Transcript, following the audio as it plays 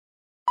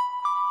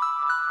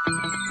Hello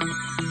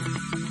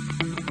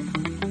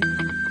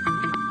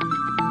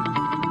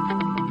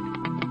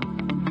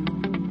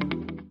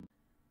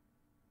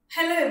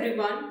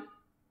everyone,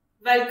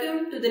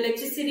 welcome to the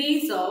lecture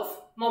series of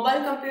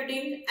Mobile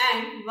Computing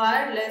and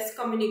Wireless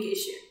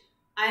Communication.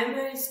 I am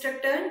your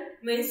instructor,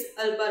 Ms.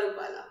 Alpa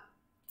Rupala.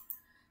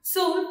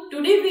 So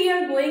today we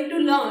are going to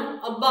learn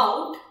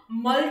about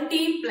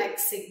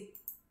multiplexing.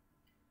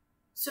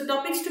 So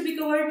topics to be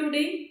covered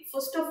today.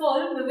 First of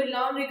all, we will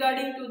learn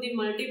regarding to the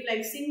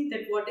multiplexing,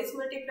 that what is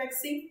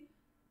multiplexing.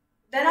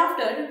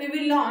 Thereafter, we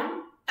will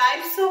learn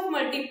types of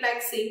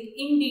multiplexing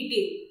in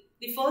detail.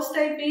 The first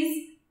type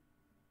is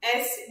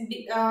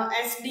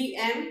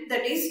SDM,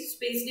 that is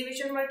space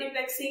division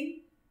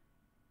multiplexing,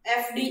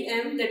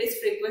 FDM, that is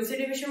frequency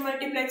division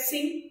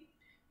multiplexing,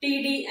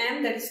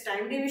 TDM, that is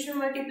time division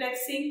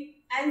multiplexing,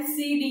 and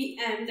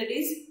CDM, that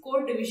is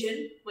code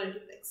division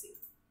multiplexing.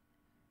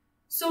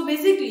 So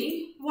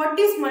basically, what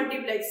is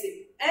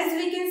multiplexing? As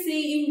we can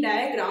see in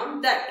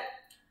diagram that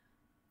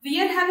we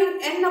are having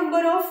n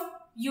number of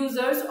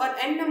users or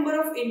n number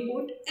of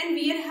input, and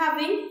we are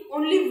having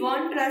only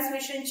one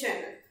transmission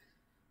channel.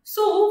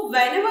 So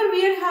whenever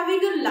we are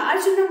having a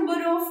large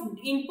number of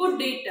input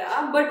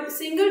data but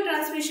single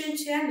transmission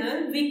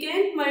channel, we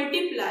can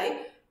multiply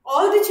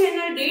all the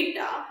channel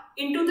data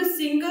into the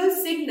single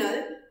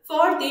signal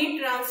for the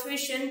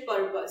transmission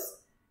purpose.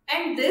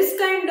 And this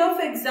kind of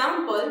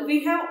example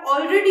we have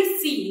already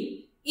seen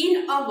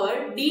in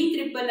our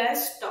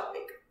DSSS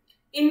topic,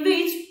 in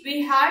which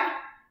we had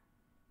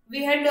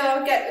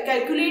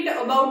calculate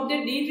about the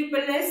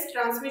DSSS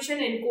transmission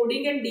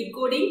encoding and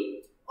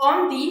decoding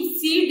on the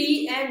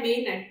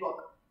CDMA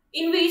network,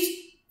 in which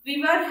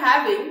we were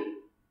having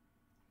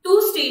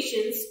two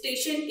stations,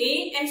 station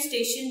A and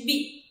station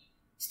B.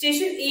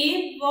 Station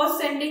A was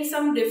sending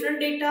some different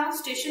data,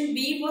 station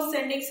B was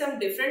sending some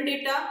different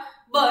data,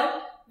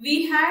 but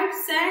we had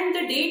sent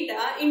the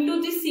data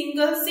into the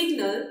single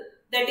signal,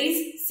 that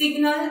is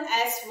signal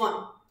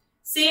S1.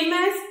 Same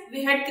as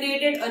we had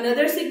created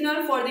another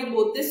signal for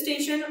both the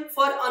station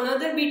for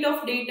another bit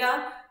of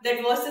data,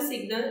 that was the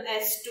signal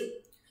S2.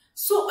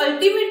 So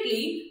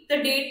ultimately,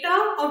 the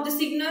data of the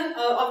signal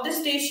of the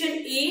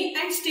station A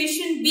and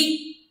station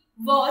B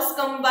was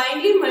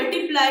combinedly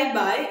multiplied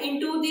by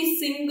into the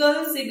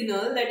single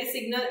signal, that is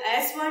signal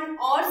S1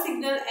 or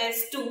signal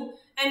S2,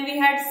 and we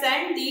had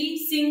sent the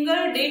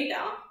single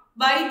data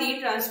by the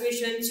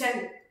transmission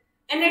channel.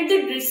 And at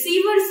the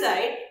receiver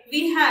side,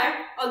 we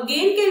had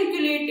again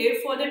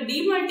calculated for the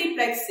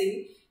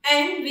demultiplexing,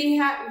 and we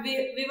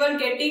were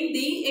getting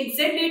the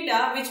exact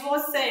data which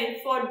was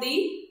sent for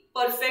the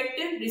perfect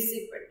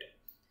recipient.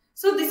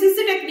 So this is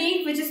the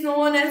technique which is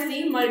known as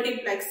the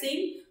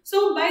multiplexing.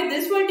 So by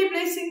this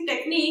multiplexing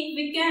technique,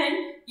 we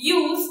can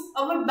use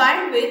our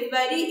bandwidth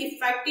very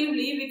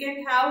effectively. We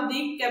can have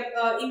the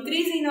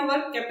increase in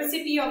our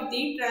capacity of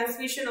the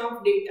transmission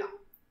of data.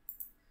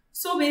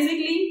 So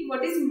basically,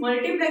 what is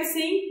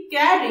multiplexing?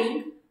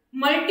 Carrying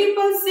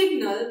multiple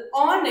signal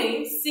on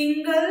a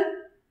single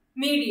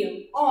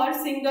medium or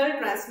single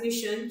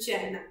transmission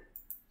channel.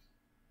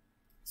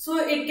 So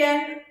it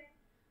can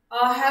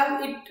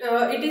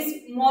it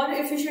is more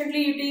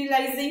efficiently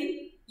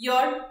utilizing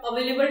your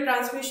available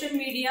transmission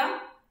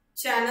media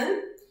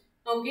channel.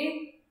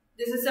 Okay,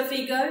 this is a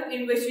figure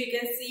in which we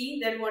can see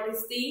that what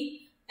is the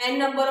n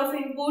number of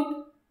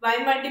input. While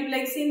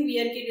multiplexing, we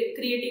are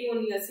creating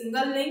only a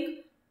single link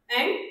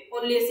and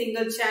only a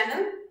single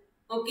channel.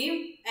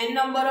 Okay, n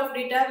number of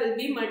data will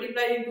be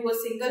multiplied into a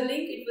single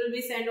link. It will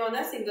be sent on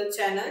a single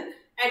channel.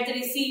 At the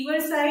receiver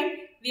side,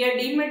 we are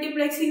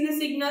demultiplexing the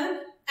signal,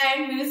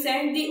 and we will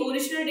send the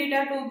original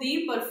data to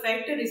the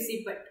perfect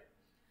recipient.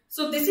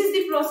 So this is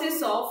the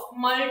process of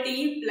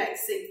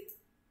multiplexing.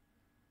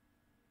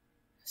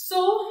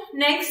 So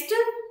next,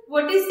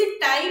 what is the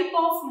type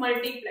of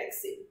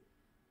multiplexing?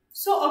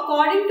 So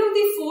according to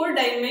the 4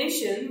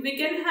 dimension, we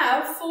can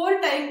have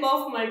 4 type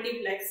of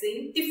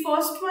multiplexing. The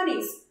first one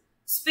is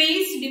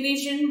space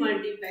division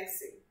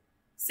multiplexing.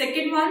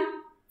 Second one,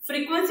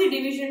 frequency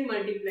division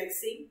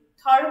multiplexing.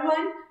 Third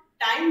one,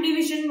 time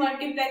division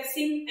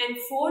multiplexing, and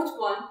fourth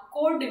one,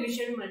 code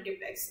division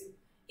multiplexing,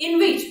 in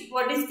which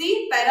what is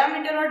the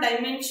parameter or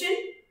dimension?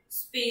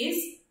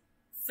 Space,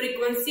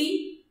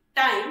 frequency,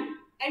 time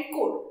and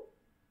code.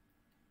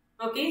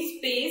 Okay,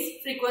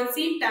 space,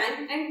 frequency,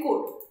 time and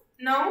code.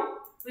 Now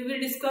we will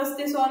discuss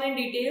this all in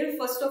detail.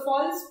 First of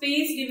all,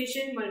 space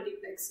division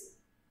multiplexing.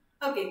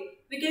 Okay,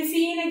 we can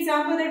see in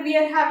example that we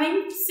are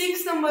having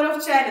 6 number of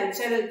channels,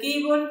 channel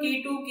K1,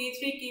 K2,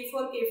 K3,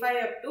 K4,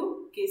 K5 up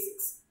to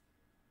K6.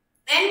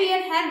 And we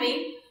are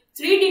having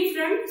 3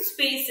 different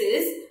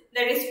spaces,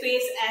 that is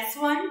space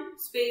S1,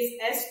 space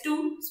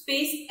S2,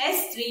 space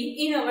S3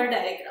 in our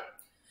diagram.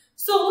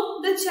 So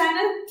the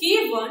channel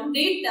K1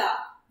 data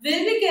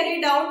will be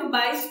carried out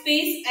by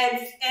space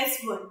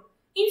S1.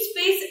 In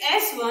space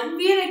S1,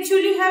 we are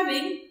actually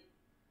having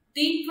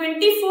the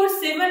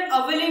 24/7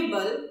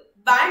 available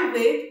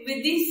bandwidth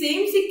with the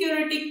same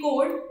security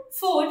code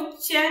for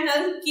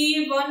channel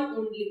K1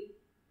 only.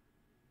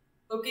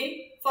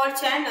 Okay, for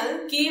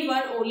channel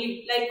K1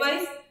 only.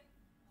 Likewise,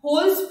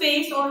 whole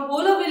space or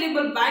whole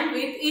available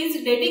bandwidth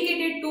is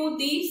dedicated to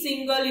the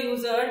single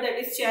user, that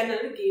is channel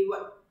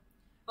K1.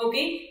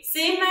 Okay,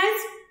 same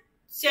as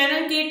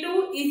channel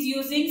K2 is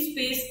using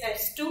space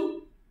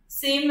S2,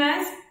 same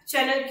as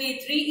channel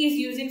K3 is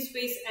using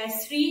space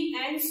S3,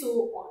 and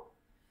so on.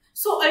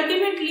 So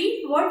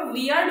ultimately what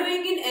we are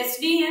doing in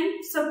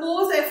SDN,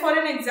 suppose for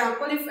an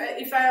example,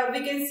 if we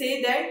can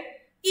say that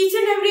each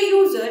and every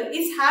user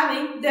is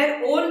having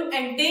their own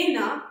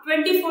antenna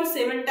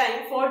 24/7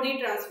 time for the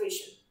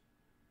transmission,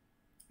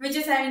 which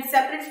is having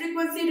separate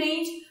frequency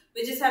range,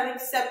 which is having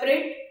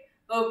separate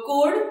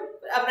code,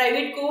 a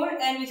private code,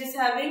 and which is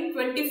having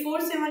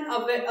 24/7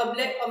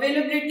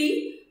 availability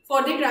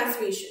for the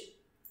transmission.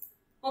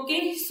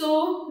 Okay,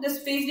 so the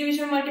space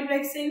division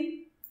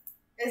multiplexing,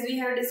 as we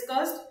have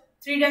discussed,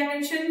 3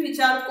 dimensions, which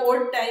are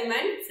code, time,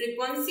 and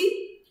frequency.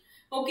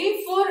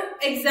 Okay, for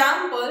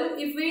example,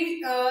 if we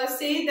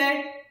say that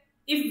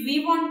if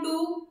we want to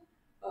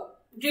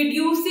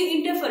reduce the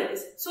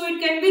interference, so it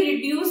can be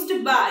reduced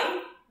by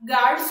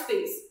guard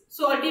space.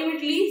 So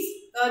ultimately,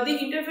 the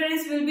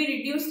interference will be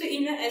reduced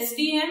in a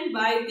SDN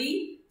by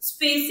the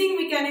spacing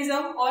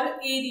mechanism or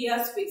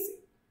area spacing.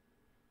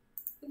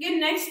 Okay,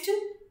 next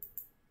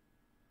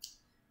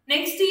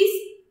is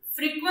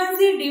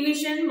frequency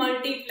division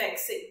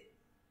multiplexing.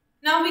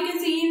 Now we can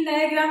see in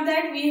diagram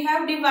that we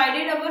have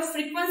divided our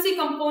frequency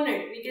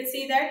component. We can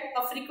say that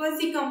a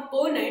frequency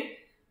component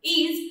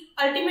is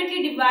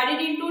ultimately divided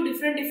into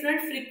different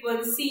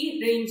frequency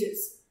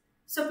ranges.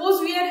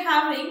 Suppose we are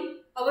having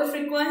our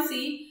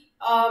frequency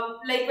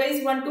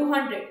likewise 1 to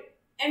 100,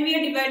 and we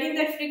are dividing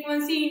that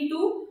frequency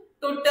into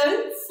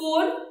total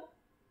 4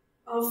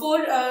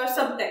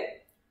 subtype,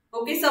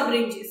 okay,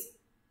 subranges.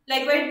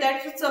 Likewise,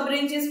 that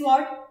subrange is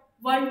what?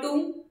 1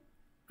 to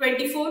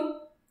 24.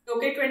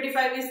 Okay,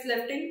 25 is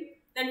left in,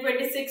 then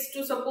 26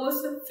 to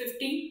suppose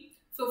 50,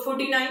 so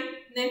 49,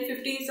 then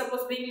 50 is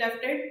suppose being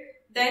lefted,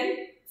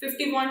 then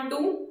 51 to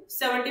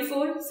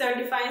 74,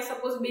 75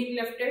 suppose being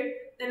lefted,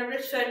 then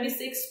after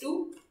 76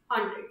 to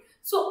 100.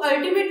 So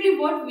ultimately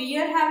what we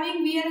are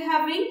having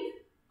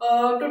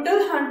total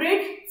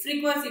 100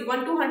 frequency,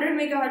 1 to 100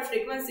 megahertz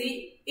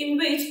frequency, in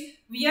which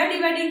we are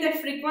dividing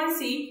that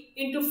frequency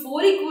into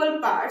 4 equal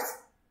parts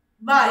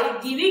by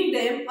giving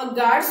them a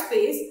guard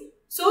space,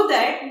 so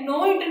that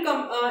no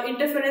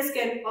interference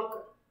can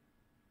occur.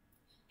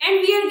 And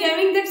we are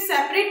giving that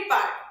separate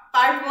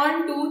part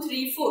 1, 2,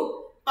 3, 4.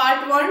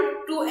 Part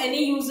 1 to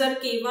any user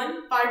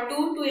K1, part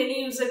 2 to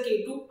any user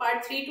K2,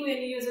 part 3 to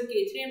any user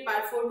K3, and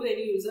part 4 to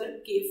any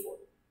user K4.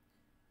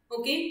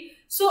 Okay,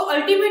 so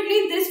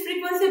ultimately this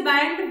frequency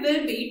band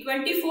will be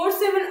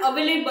 24/7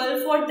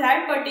 available for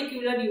that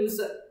particular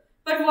user.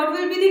 But what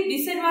will be the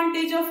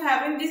disadvantage of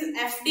having this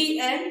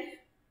FDN?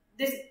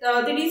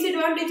 The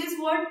disadvantage is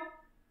what?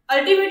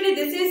 Ultimately,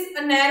 this is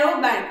a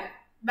narrow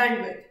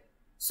bandwidth,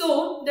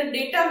 so the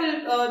data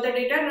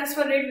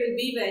transfer rate will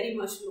be very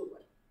much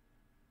lower.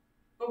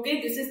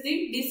 Okay, this is the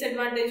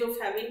disadvantage of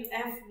having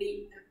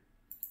FDM.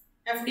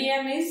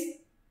 FDM is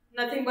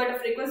nothing but a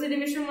frequency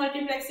division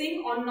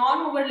multiplexing on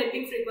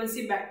non-overlapping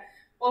frequency band.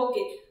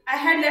 Okay, I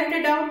had left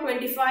it out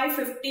 25,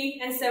 50,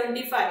 and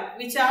 75,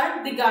 which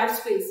are the guard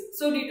space.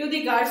 So due to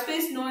the guard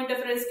space, no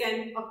interference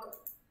can occur.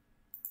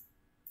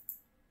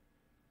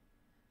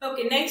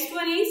 Okay, next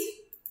one is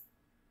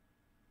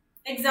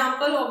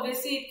example.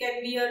 Obviously it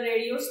can be a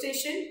radio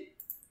station.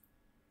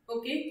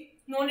 Okay,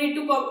 no need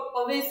to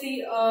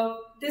obviously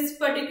this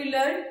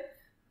particular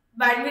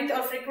bandwidth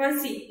or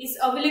frequency is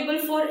available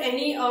for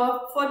any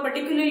for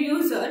particular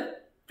user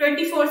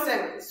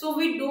 24/7. So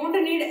we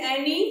don't need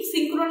any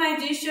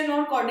synchronization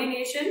or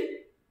coordination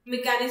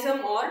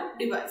mechanism or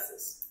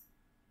devices.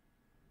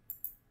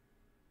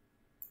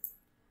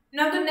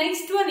 Now the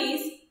next one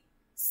is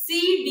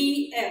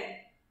CDM.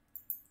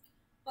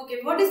 Okay,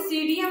 what is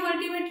CDM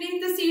ultimately?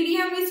 The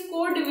CDM is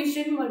code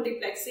division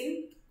multiplexing.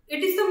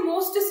 It is the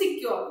most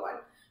secure one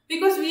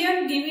because we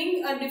are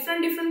giving a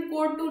different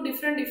code to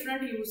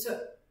different user.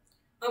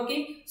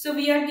 Okay, so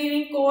we are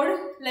giving code,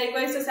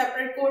 likewise a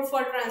separate code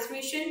for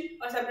transmission,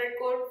 a separate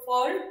code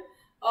for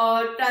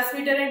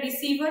transmitter and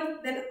receiver,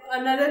 then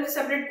another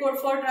separate code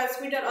for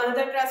transmitter,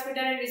 another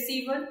transmitter and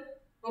receiver.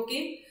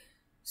 Okay,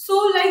 so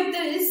like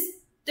this,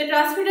 the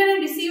transmitter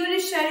and receiver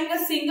is sharing a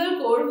single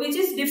code which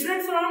is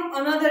different from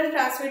another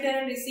transmitter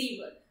and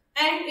receiver,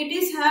 and it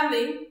is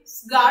having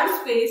guard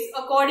space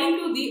according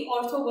to the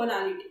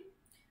orthogonality.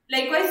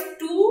 Likewise,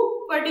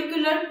 2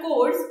 particular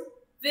codes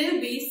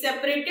will be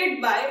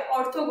separated by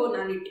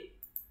orthogonality.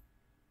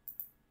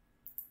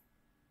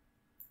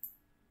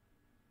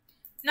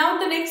 Now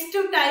the next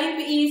type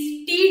is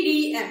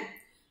TDM.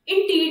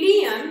 In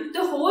TDM,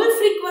 the whole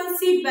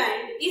frequency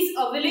band is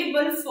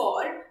available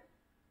for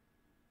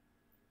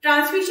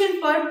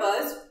transmission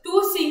purpose to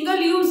a single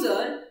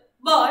user,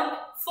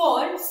 but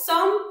for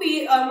some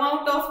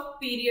amount of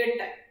period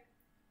time.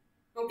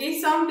 Okay,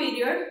 some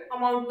period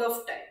amount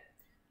of time.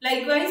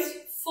 Likewise,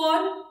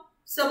 for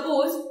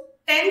suppose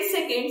 10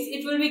 seconds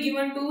it will be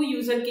given to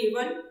user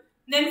K1,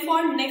 Then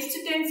for next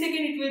 10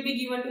 seconds it will be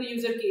given to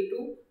user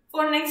K2.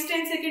 For next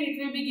 10 seconds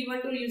it will be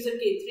given to user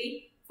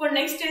K3. For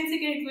next 10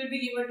 seconds it will be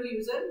given to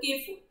user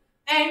K4.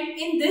 And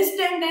in this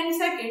 10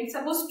 seconds,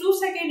 suppose 2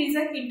 seconds is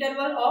an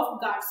interval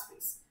of guard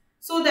space,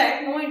 so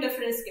that no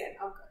interference can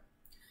occur.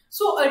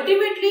 So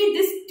ultimately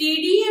this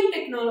TDM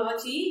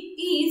technology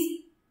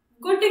is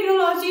good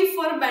technology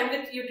for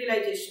bandwidth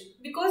utilization,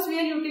 because we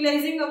are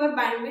utilizing our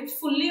bandwidth,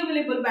 fully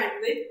available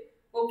bandwidth,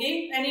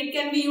 okay, and it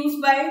can be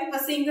used by a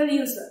single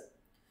user.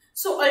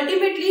 So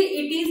ultimately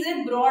it is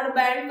a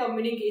broadband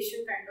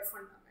communication kind of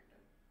fundamental,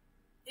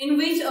 in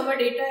which our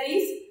data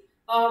is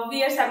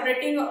we are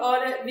separating,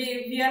 or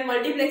we are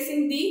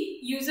multiplexing the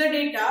user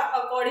data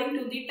according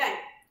to the time.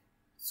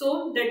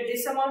 So that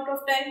this amount of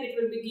time it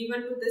will be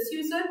given to this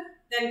user,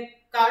 then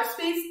card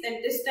space,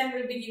 then this time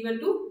will be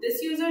given to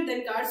this user,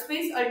 then card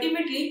space.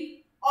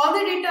 Ultimately all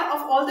the data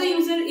of all the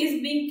user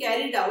is being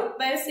carried out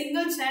by a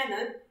single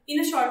channel in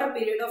a shorter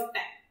period of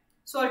time.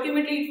 So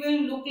ultimately it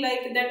will look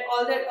like that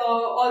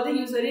all the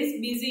user is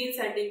busy in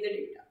sending the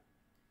data.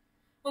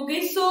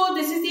 Okay, so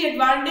this is the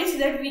advantage,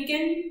 that we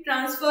can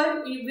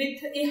transfer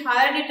with a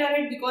higher data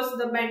rate because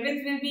the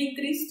bandwidth will be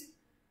increased.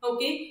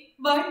 Okay,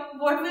 but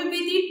what will be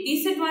the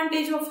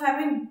disadvantage of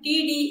having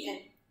TDM?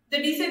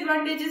 The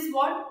disadvantage is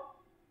what?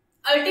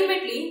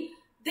 Ultimately,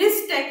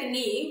 this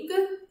technique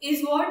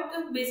is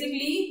what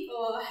basically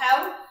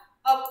have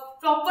a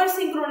proper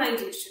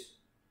synchronization.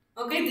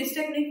 Okay, this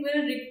technique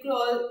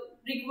will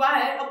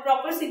require a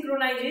proper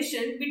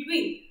synchronization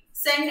between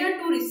sender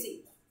to receiver.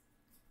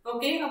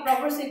 Okay, a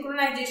proper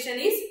synchronization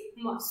is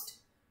must.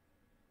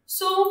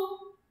 So,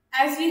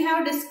 as we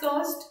have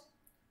discussed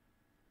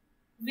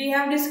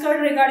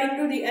regarding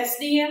to the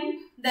SDM,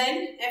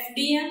 then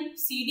FDM,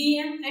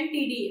 CDM and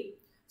TDM.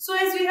 So,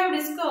 as we have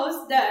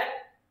discussed that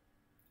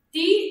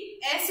the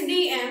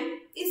SDM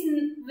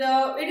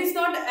is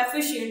not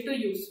efficient to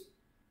use.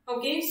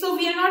 Okay, so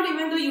we are not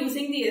even though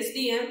using the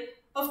SDM.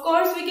 Of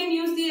course, we can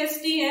use the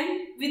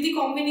SDM with the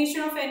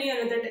combination of any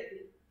another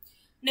technique.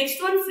 Next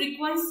one,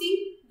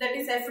 frequency, that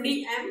is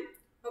FDM.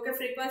 Okay,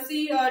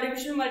 frequency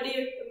division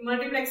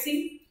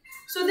multiplexing.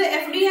 So the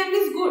FDM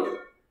is good,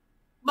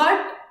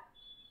 but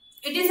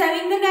it is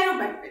having the narrow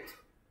bandwidth.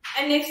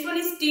 And next one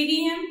is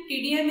TDM.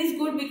 TDM is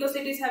good because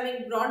it is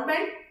having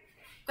broadband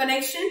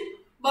connection,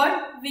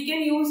 but we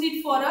can use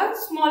it for a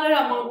smaller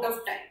amount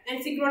of time,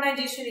 and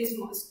synchronization is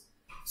must.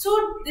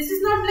 So this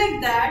is not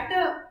like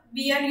that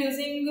we are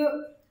using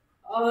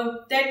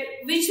that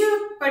which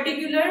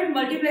particular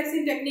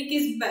multiplexing technique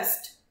is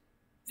best.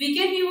 We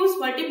can use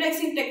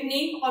multiplexing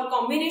technique or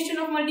combination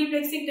of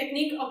multiplexing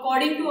technique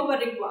according to our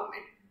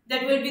requirement.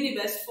 That will be the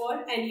best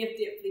for any of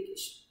the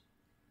application.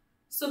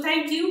 So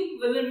thank you.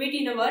 We will meet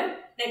in our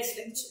next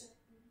lecture.